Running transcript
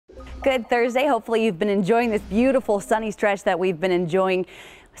Good Thursday. Hopefully you've been enjoying this beautiful sunny stretch that we've been enjoying.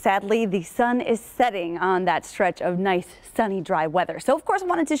 Sadly, the sun is setting on that stretch of nice, sunny, dry weather. So, of course, I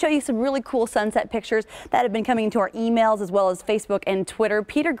wanted to show you some really cool sunset pictures that have been coming into our emails as well as Facebook and Twitter.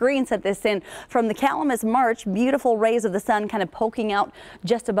 Peter Green sent this in from the Calamus March. Beautiful rays of the sun kind of poking out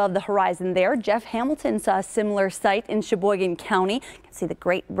just above the horizon there. Jeff Hamilton saw a similar sight in Sheboygan County. You can see the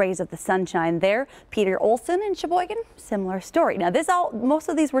great rays of the sunshine there. Peter Olson in Sheboygan, similar story. Now, most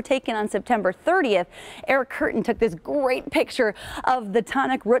of these were taken on September 30th. Eric Curtin took this great picture of the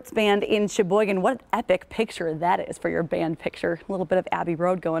Tonic Roots Band in Sheboygan. What an epic picture that is for your band picture. A little bit of Abbey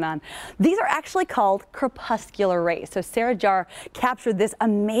Road going on. These are actually called crepuscular rays. So Sarah Jar captured this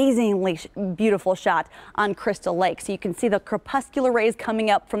amazingly beautiful shot on Crystal Lake. So you can see the crepuscular rays coming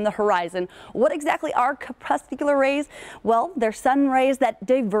up from the horizon. What exactly are crepuscular rays? Well, they're sun rays that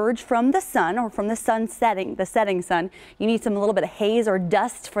diverge from the sun or from the sun setting, the setting sun. You need a little bit of haze or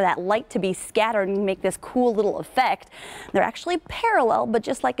dust for that light to be scattered and make this cool little effect. They're actually parallel, but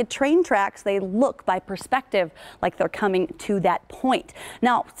just like a train tracks, they look by perspective like they're coming to that point.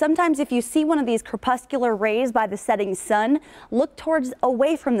 Now, sometimes if you see one of these crepuscular rays by the setting sun, look towards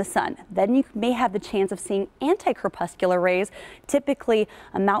away from the sun. Then you may have the chance of seeing anti-crepuscular rays. Typically,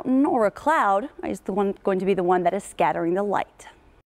 a mountain or a cloud is going to be the one that is scattering the light.